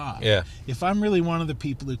my job. Yeah. If I'm really one of the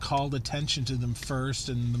people who called attention to them first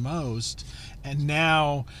and the most, and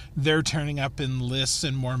now they're turning up in lists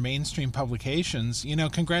and more mainstream publications,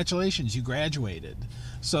 congratulations, you graduated.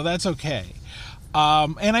 So that's okay.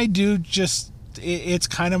 And I do just, it's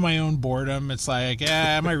kind of my own boredom. It's like,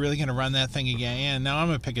 am I really going to run that thing again? Yeah, no, I'm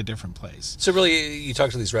going to pick a different place. So really, you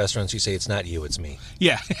talk to these restaurants, you say, it's not you, it's me.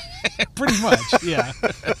 Yeah, pretty much, yeah.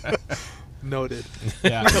 Noted.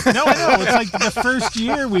 Yeah. No, I know. It's like the first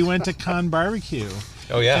year we went to Khan Barbecue.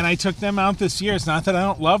 Oh, yeah. And I took them out this year. It's not that I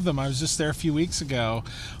don't love them. I was just there a few weeks ago.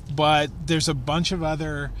 But there's a bunch of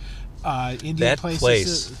other Indian That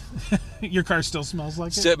places. Your car still smells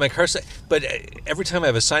like it? My car, but every time I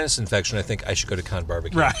have a sinus infection, I think I should go to Con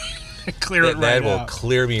Barbecue. Right. Clear it right That will out.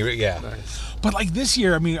 clear me. Yeah. But like this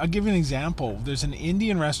year, I mean, I'll give you an example. There's an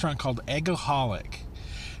Indian restaurant called Eggaholic.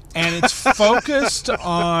 And it's focused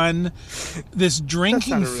on this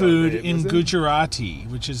drinking not a real food name, in is it? Gujarati,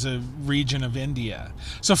 which is a region of India.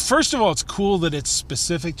 So first of all, it's cool that it's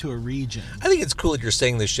specific to a region. I think it's cool that you're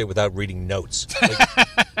saying this shit without reading notes. Like,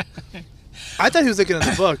 I thought he was looking at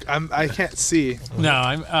the book. I can't see. No,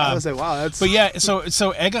 I'm. I was like, wow, that's. But yeah, so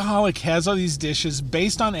Eggaholic has all these dishes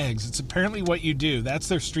based on eggs. It's apparently what you do. That's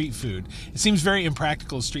their street food. It seems very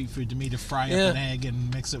impractical street food to me to fry Yeah. up an egg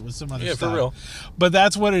and mix it with some other Yeah, stuff. for real. But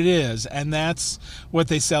that's what it is, and that's what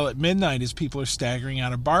they sell at midnight. Is people are staggering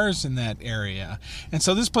out of bars in that area, and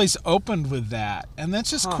so this place opened with that, and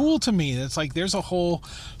that's just cool to me. It's like there's a whole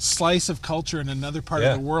slice of culture in another part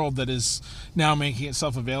Yeah. of the world that is now making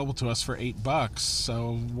itself available to us for $8.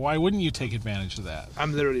 So why wouldn't you take advantage of that?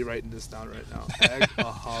 I'm literally writing this down right now.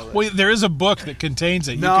 Eggaholic. Well, there is a book that contains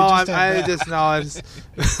it. You no, could just have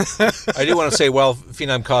that. I do want to say, while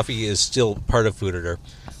Phenom Coffee is still part of Food Editor,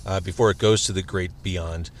 before it goes to the great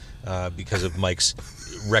beyond, because of Mike's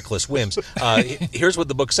reckless whims, here's what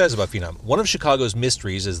the book says about Phenom. One of Chicago's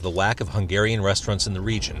mysteries is the lack of Hungarian restaurants in the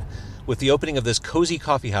region. With the opening of this cozy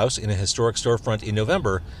coffee house in a historic storefront in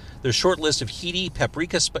November, their short list of heady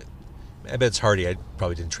paprika I bet it's hearty. I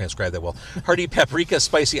probably didn't transcribe that well. Hearty paprika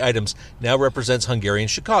spicy items now represents Hungarian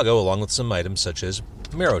Chicago, along with some items such as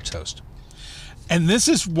marrow toast. And this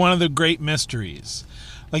is one of the great mysteries.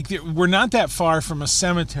 Like, we're not that far from a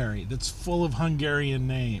cemetery that's full of Hungarian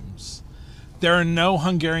names. There are no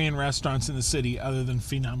Hungarian restaurants in the city other than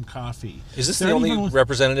Phenom Coffee. Is this There the aren't only even-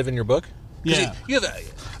 representative in your book? 'Cause Yeah. You have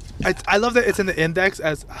I love that it's in the index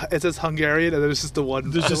as it says Hungarian, and there's just the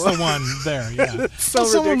one. There's just the one there, yeah. so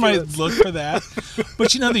Someone ridiculous. might look for that.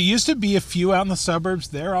 But, there used to be a few out in the suburbs.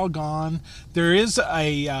 They're all gone. There is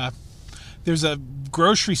there's a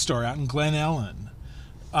grocery store out in Glen Ellen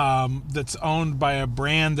that's owned by a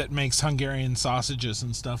brand that makes Hungarian sausages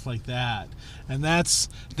and stuff like that. And that's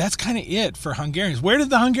kind of it for Hungarians. Where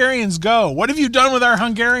did the Hungarians go? What have you done with our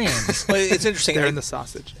Hungarians? Well, it's interesting. They're in the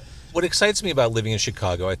sausage. What excites me about living in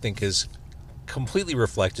Chicago, I think, is completely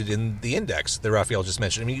reflected in the index that Raphael just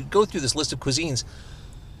mentioned. I mean, you go through this list of cuisines,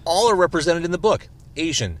 all are represented in the book.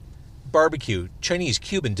 Asian, barbecue, Chinese,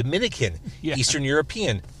 Cuban, Dominican, Yeah. Eastern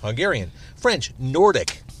European, Hungarian, French,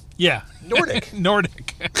 Nordic. Yeah. Nordic.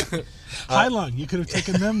 Nordic. Heilong, you could have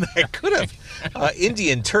taken them I there. could have.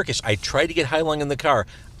 Indian, Turkish. I tried to get Heilong in the car.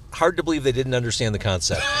 Hard to believe they didn't understand the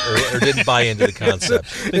concept or didn't buy into the concept.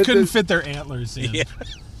 They couldn't fit their antlers in. Yeah.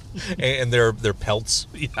 And their pelts.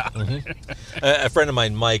 Yeah. A friend of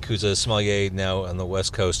mine, Mike, who's a sommelier now on the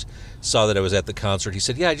West Coast, saw that I was at the concert. He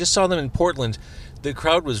said, "Yeah, I just saw them in Portland. The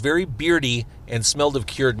crowd was very beardy and smelled of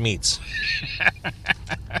cured meats."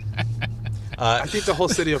 I think the whole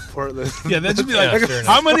city of Portland. Yeah, that should be Yeah, like, fair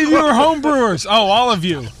enough. how many of you are home brewers? Oh, all of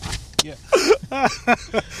you. Yeah.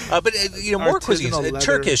 But more Artisanal cuisines: leather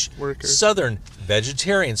Turkish, workers. Southern,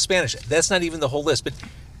 vegetarian, Spanish. That's not even the whole list, but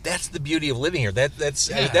that's the beauty of living here.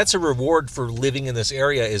 That's a reward for living in this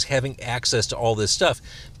area, is having access to all this stuff.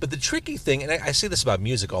 But the tricky thing, and I say this about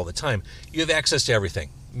music all the time, you have access to everything.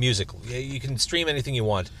 Music, you can stream anything you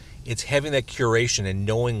want. It's having that curation and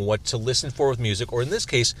knowing what to listen for with music, or in this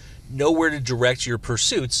case, know where to direct your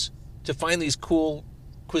pursuits to find these cool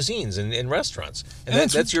cuisines and restaurants. And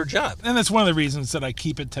that's your job. And that's one of the reasons that I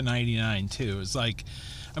keep it to 99 too. Is like,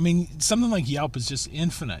 I mean, something like Yelp is just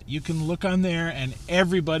infinite. You can look on there, and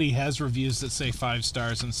everybody has reviews that say 5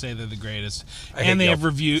 stars and say they're the greatest. I hate And they Yelp. have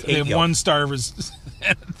reviews. They Hate have Yelp. 1-star.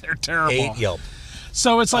 They're terrible. Hate Yelp.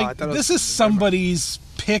 So it's I like, thought it this was- is somebody's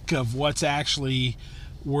pick of what's actually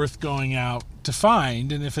worth going out to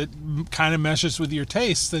find, and if it kind of meshes with your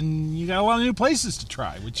taste, then you got a lot of new places to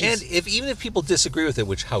try. Which And is even if people disagree with it,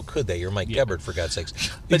 which how could they? You're Mike Gebhardt, for God's sakes.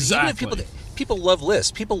 But Exactly. even if people love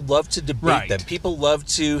lists, people love to debate Right. them. People love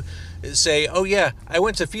to say, "Oh yeah, I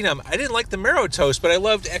went to Phenom. I didn't like the marrow toast, but I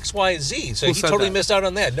loved X, Y, and Z." So Who he said totally that? missed out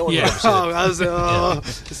on that. No one Yeah. ever said Oh, it. I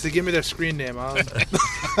was just to give me their screen name.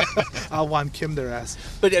 I'll want Kim their ass.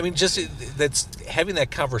 But I mean, just that's having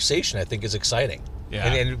that conversation. I think is exciting. Yeah.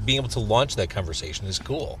 And being able to launch that conversation is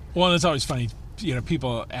cool. well, and it's always funny.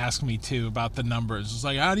 People ask me too about the numbers. It's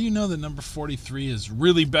like, how do you know that number 43 is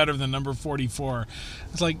really better than number 44?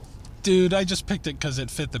 It's like, dude, I just picked it because it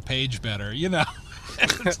fit the page better.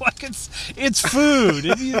 It's like it's food.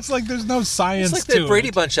 It's like there's no science It's like to that Brady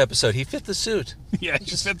it. Bunch episode. He fit the suit. Yeah, it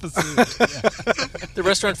just fit the suit. Yeah. The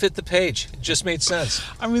restaurant fit the page. It just made sense.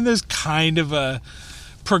 I mean, there's kind of a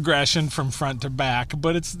progression from front to back,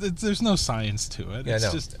 but it's there's no science to it. Yeah, It's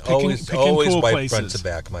no. just Always picking cool wipe places. front to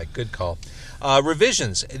back, Mike. Good call.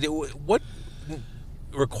 Revisions. What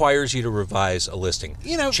requires you to revise a listing?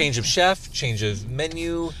 Change of chef, change of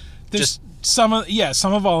menu. There's some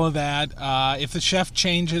of all of that. If the chef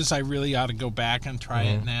changes, I really ought to go back and try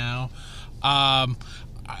it now.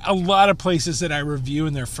 A lot of places that I review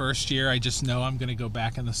in their first year, I just know I'm going to go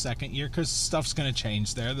back in the second year because stuff's going to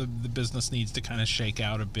change there. The business needs to kind of shake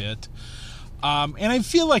out a bit. And I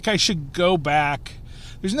feel like I should go back.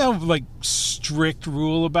 There's no like strict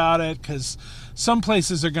rule about it because some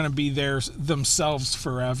places are going to be there themselves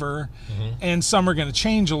forever, and some are going to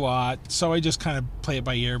change a lot. So I just kind of play it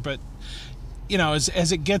by ear. But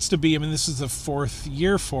as it gets to be, I mean, this is the 4th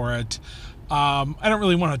year for it. I don't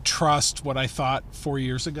really want to trust what I thought 4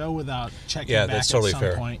 years ago without checking back that's totally at some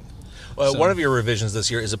fair. point. Well, one of your revisions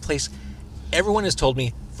this year is a place everyone has told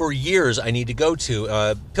me for years I need to go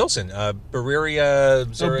to. Pilsen, Bavaria.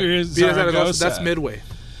 Zaragoza. That's Midway.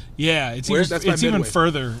 Yeah, it's Where's- that's by even Midway.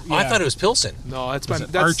 further. Oh, I yeah. thought it was Pilsen. No, that's Was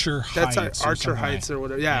it Archer Heights or Archer something Heights like- or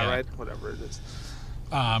whatever. Yeah, Yeah. right. Whatever it is.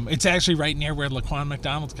 It's actually right near where Laquan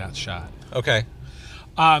McDonald got shot. Okay.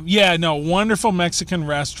 Wonderful Mexican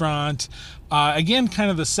restaurant. Again,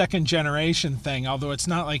 kind of the second generation thing, although it's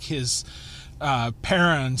not like his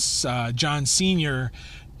parents, John Sr.,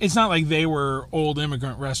 it's not like they were old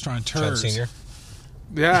immigrant restaurateurs. John Senior.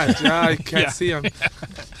 Yeah, I can't Yeah. see him.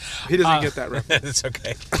 He doesn't get that reference. It's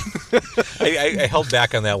okay. I held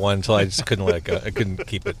back on that one until I just couldn't let it go. I couldn't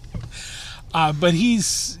keep it. But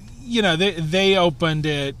he's, they opened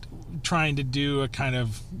it trying to do a kind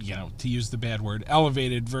of, to use the bad word,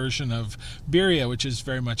 elevated version of birria, which is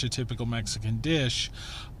very much a typical Mexican dish.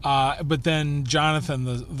 But then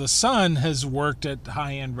Jonathan, the son, has worked at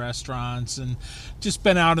high-end restaurants and just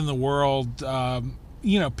been out in the world,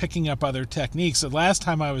 picking up other techniques. The last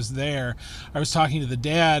time I was there, I was talking to the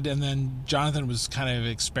dad, and then Jonathan was kind of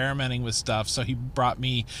experimenting with stuff. So he brought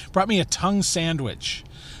me a tongue sandwich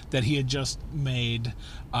that he had just made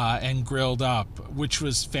and grilled up, which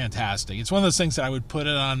was fantastic. It's one of those things that I would put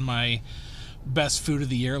it on my best food of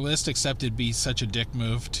the year list, except it'd be such a dick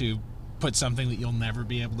move to put something that you'll never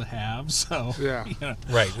be able to have. So Yeah.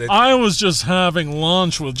 Right. I was just having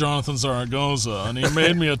lunch with Jonathan Zaragoza, and he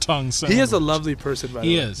made me a tongue sandwich. He is a lovely person, by the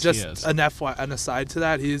He way. is, Just he is. an aside to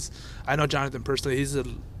that, I know Jonathan personally.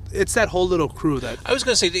 It's that whole little crew that. I was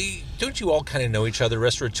going to say, don't you all kind of know each other?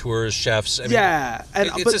 Restaurateurs, chefs. I mean, Yeah, and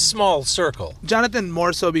it's but a small circle. Jonathan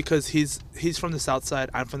more so because he's from the South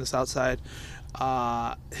Side. I'm from the South Side.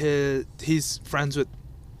 He's friends with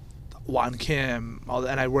Juan Kim,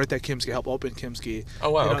 and I worked at Kimski, helped open Kimski. Oh,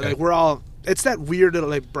 wow, okay. Like we're all. It's that weird little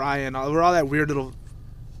like Brian. We're all that weird little,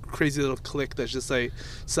 crazy little clique that's just like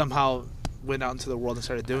somehow went out into the world and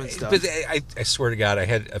started doing stuff. But I swear to God, I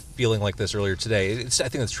had a feeling like this earlier today. I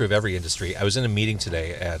think that's true of every industry. I was in a meeting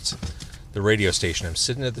today at the radio station. I'm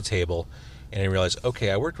sitting at the table, and I realized, okay,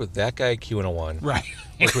 I worked with that guy at Q101. Right.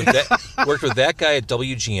 Worked with that guy at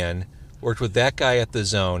WGN. Worked with that guy at The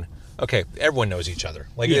Zone. Okay, everyone knows each other.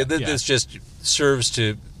 Like this just serves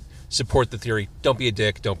to support the theory. Don't be a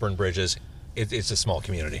dick. Don't burn bridges. It's a small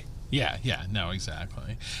community. Yeah, no,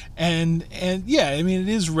 exactly. And yeah, I mean, it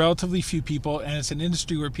is relatively few people, and it's an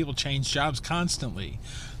industry where people change jobs constantly.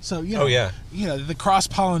 So, the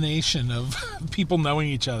cross-pollination of people knowing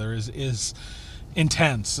each other is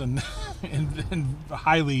intense and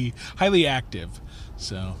highly highly active.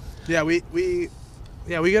 So, yeah, we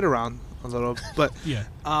get around a little, but yeah.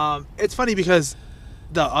 it's funny because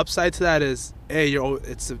the upside to that is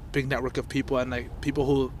it's a big network of people and like people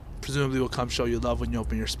who presumably will come show you love when you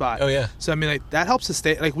open your spot. Oh yeah. So I mean, like that helps us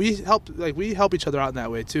stay. Like we help each other out in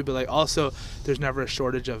that way too. But like also, there's never a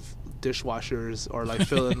shortage of dishwashers or like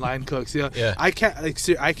fill-in line cooks. Yeah. I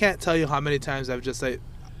can't tell you how many times I've just like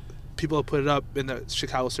people have put it up in the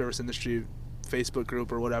Chicago service industry Facebook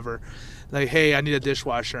group or whatever, like, hey, I need a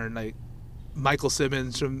dishwasher, and like Michael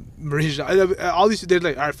Simmons from Marisha, all these, they're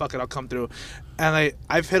like, all right, fuck it, I'll come through. And like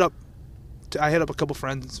I hit up a couple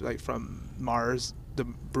friends like from Mars, the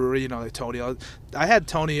brewery, like Tony. I had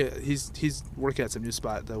Tony. He's working at some new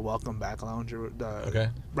spot, the Welcome Back Lounge, right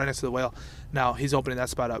next to the Whale. Now he's opening that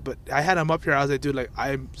spot up. But I had him up here. I was like, dude, like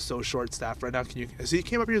I'm so short staffed right now. Can you? So he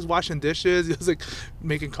came up here, he was washing dishes. He was like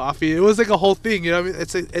making coffee. It was like a whole thing. You know what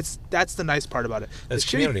I mean? It's that's the nice part about it. That's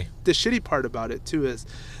community. The shitty part about it too is,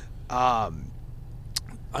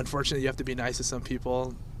 unfortunately, you have to be nice to some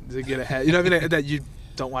people to get ahead. You know what I mean? That you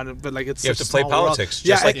don't want to, but like it's you have such to play a small politics, world.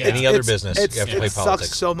 just like any other business. You have to play it politics.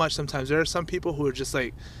 sucks so much sometimes. There are some people who are just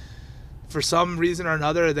like, for some reason or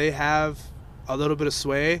another, they have a little bit of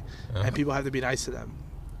sway, and people have to be nice to them.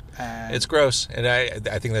 And It's gross, and I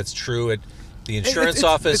think that's true. The insurance it's,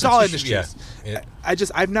 office. It's all industries. Yeah.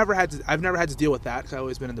 I've never had to deal with that because I've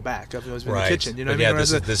always been in the back. I've always been in the kitchen. You know But what I mean?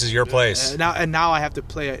 yeah, this is your place. Now I have to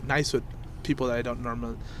play it nice with people that I don't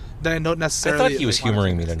I necessarily. thought he was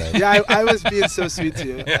humoring me tonight. Yeah, I was being so sweet to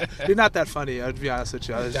you. You're not that funny. I'll be honest with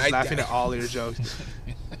you. I was just laughing at all of your jokes.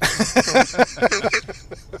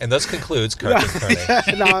 And thus concludes Car Con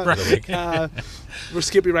Carne. Now, for the week. we're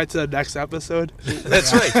skipping right to the next episode.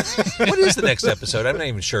 That's right. What is the next episode? I'm not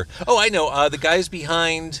even sure. Oh, I know. The guys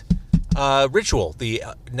behind Ritual, the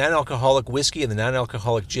non-alcoholic whiskey and the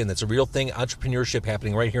non-alcoholic gin. That's a real thing. Entrepreneurship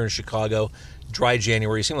happening right here in Chicago. Dry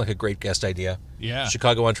January. Seemed like a great guest idea. Yeah.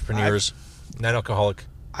 Chicago entrepreneurs, non-alcoholic.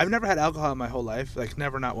 I've never had alcohol in my whole life, like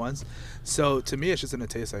never, not once. So to me, it's just gonna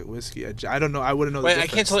taste like whiskey. I don't know. I wouldn't know. Wait, the I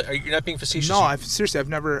can't difference. tell. You're not being facetious. No,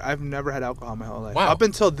 I've never had alcohol in my whole life. Wow. Up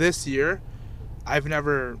until this year, I've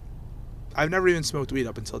never even smoked weed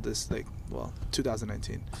up until this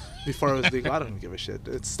 2019. Before it was legal, I don't give a shit.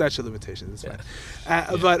 It's statute of limitations. It's fine.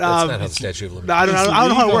 But That's not how the statute of limitations. no, I don't know how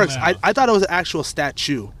it legal works. now. I thought it was an actual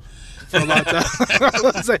statue. For a long time.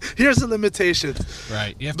 It's like, here's the limitations.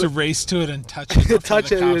 Right. You have to race to it and touch it. before Touch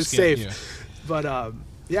the it and cops it's get safe. you. But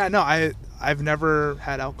yeah, no, I've never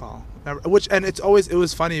had alcohol. Never, and it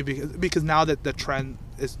was funny because now that the trend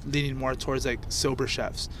is leaning more towards like sober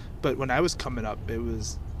chefs. But when I was coming up, it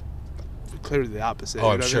was clearly the opposite. Oh,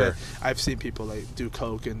 I'm what I mean? sure. Like, I've seen people like do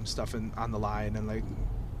coke and stuff on the line, and like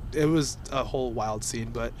it was a whole wild scene.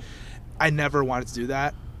 But I never wanted to do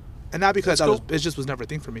that, and not because it just was never a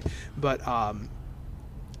thing for me. But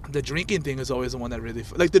the drinking thing is always the one that really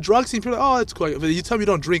like the drug scene. People are like, oh, it's cool. But you tell me you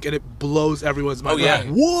don't drink, and it blows everyone's mind. Oh, yeah. Like,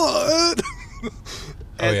 what?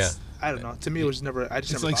 Oh, yeah. I don't know. To me, it was never. I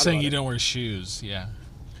just It's never like thought saying about you it. don't wear shoes. Yeah.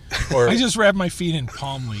 Or, I just wrap my feet in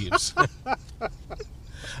palm leaves.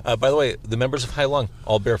 by the way, the members of High Lung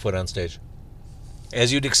all barefoot on stage,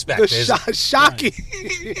 as you'd expect. Shocking.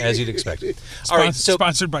 As you'd expect. All right, so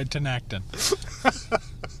Sponsored by Tenactin.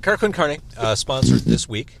 Car Con Carne, sponsored this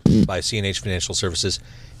week by CNH Financial Services.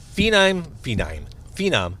 Phenom,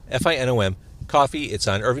 Finom, coffee. It's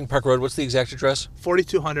on Irving Park Road. What's the exact address?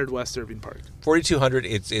 4200 West Irving Park. 4200.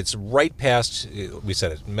 It's right past, we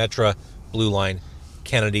said it, Metra, Blue Line,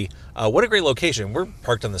 Kennedy. What a great location. We're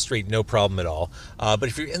parked on the street, no problem at all. But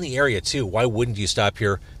if you're in the area too, why wouldn't you stop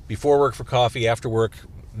here before work for coffee, after work,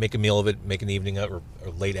 make a meal of it, make an evening of, or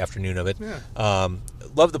late afternoon of it? Yeah.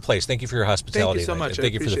 Love the place. Thank you for your Thank hospitality. you so tonight. much.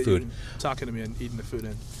 Thank I you for the appreciate food. you talking to me and eating the food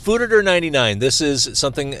in. Fooditor 99. This is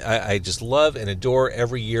something I just love and adore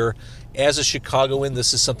every year. As a Chicagoan,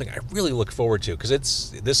 this is something I really look forward to because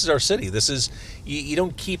this is our city. This is you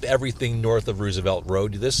don't keep everything north of Roosevelt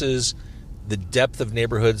Road. This is the depth of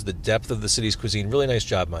neighborhoods, the depth of the city's cuisine. Really nice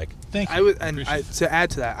job, Mike. Thank you. To add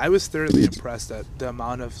to that, I was thoroughly impressed at the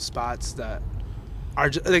amount of spots that are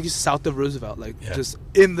just, like south of Roosevelt, just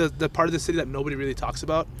in the part of the city that nobody really talks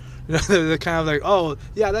about. You know, they're kind of like, oh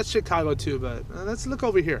yeah, that's Chicago too, but let's look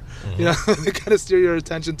over here. Mm-hmm. You know, they kind of steer your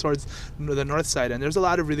attention towards the north side, and there's a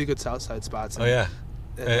lot of really good south side spots. Oh yeah,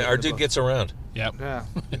 our dude gets around. Yep. Yeah.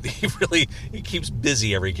 he keeps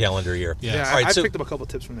busy every calendar year. Yeah. Yeah, All right, I so picked up a couple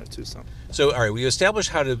tips from there too. all right, we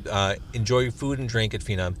established how to enjoy food and drink at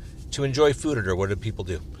Phenom. To enjoy Fooditor, what do people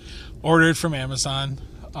do? Order it from Amazon.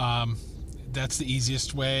 That's the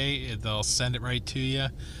easiest way. They'll send it right to you.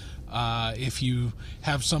 If you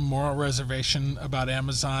have some moral reservation about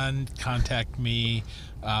Amazon, contact me,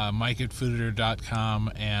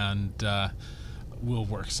 mike@fooditor.com, and we'll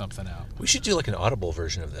work something out. We should do like an Audible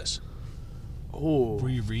version of this. Oh, Will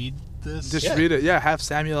you read this? just Yeah. read it. Yeah, have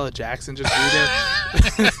Samuel L. Jackson just read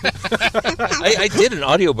it. I did an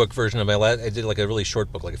audiobook version of my I did like a really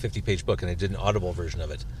short book, like a 50-page book, and I did an Audible version of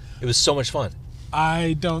it. It was so much fun.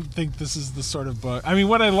 I don't think this is the sort of book. I mean,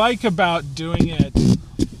 what I like about doing it,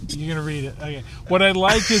 you're going to read it. Okay. What I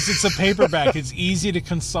like is it's a paperback. It's easy to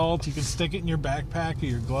consult. You can stick it in your backpack or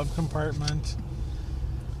your glove compartment.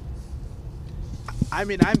 I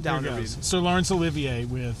mean, I'm down There to it read. goes. Sir Lawrence Olivier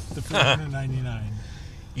with the 499.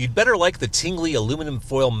 You'd better like the tingly aluminum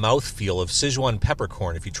foil mouthfeel of Sichuan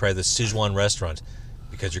peppercorn if you try the Sichuan restaurant,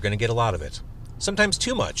 because you're going to get a lot of it. Sometimes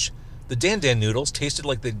too much. The Dan Dan noodles tasted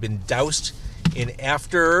like they'd been doused in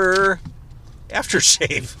aftershave.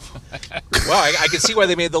 Wow, I can see why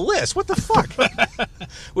they made the list. What the fuck?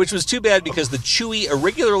 Which was too bad because the chewy,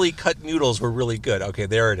 irregularly cut noodles were really good. Okay,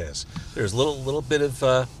 there it is. There's a little bit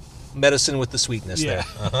of medicine with the sweetness Yeah.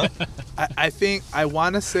 there. I think I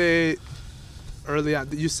want to say early on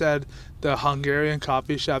that you said the Hungarian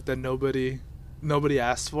coffee shop that nobody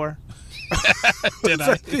asked for. Did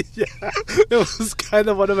I? Yeah, it was kind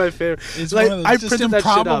of one of my favorite. It's like one of I those just printed that shit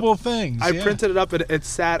up. improbable things. I yeah. printed it up and it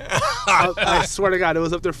sat. I swear to God, it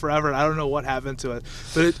was up there forever. I don't know what happened to it,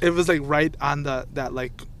 but it was like right on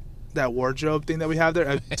that wardrobe thing that we have there.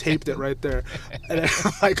 I taped it right there. And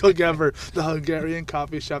Michael Gember, the Hungarian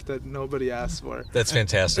coffee shop that nobody asked for. That's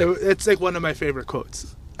fantastic. It's like one of my favorite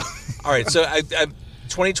quotes. All right, so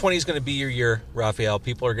 2020 is going to be your year, Raphael.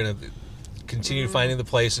 People are going to continue finding the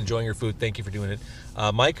place, enjoying your food. Thank you for doing it.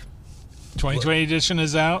 Mike? 2020 edition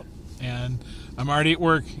is out, and I'm already at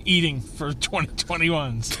work eating for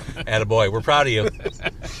 2021s. Attaboy. We're proud of you.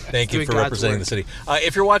 Thank you Doing for God's representing work. the city.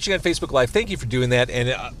 If you're watching on Facebook Live, thank you for doing that.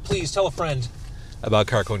 And please tell a friend about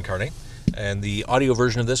Car Con Carne. And the audio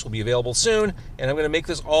version of this will be available soon. And I'm going to make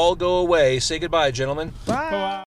this all go away. Say goodbye, gentlemen. Bye.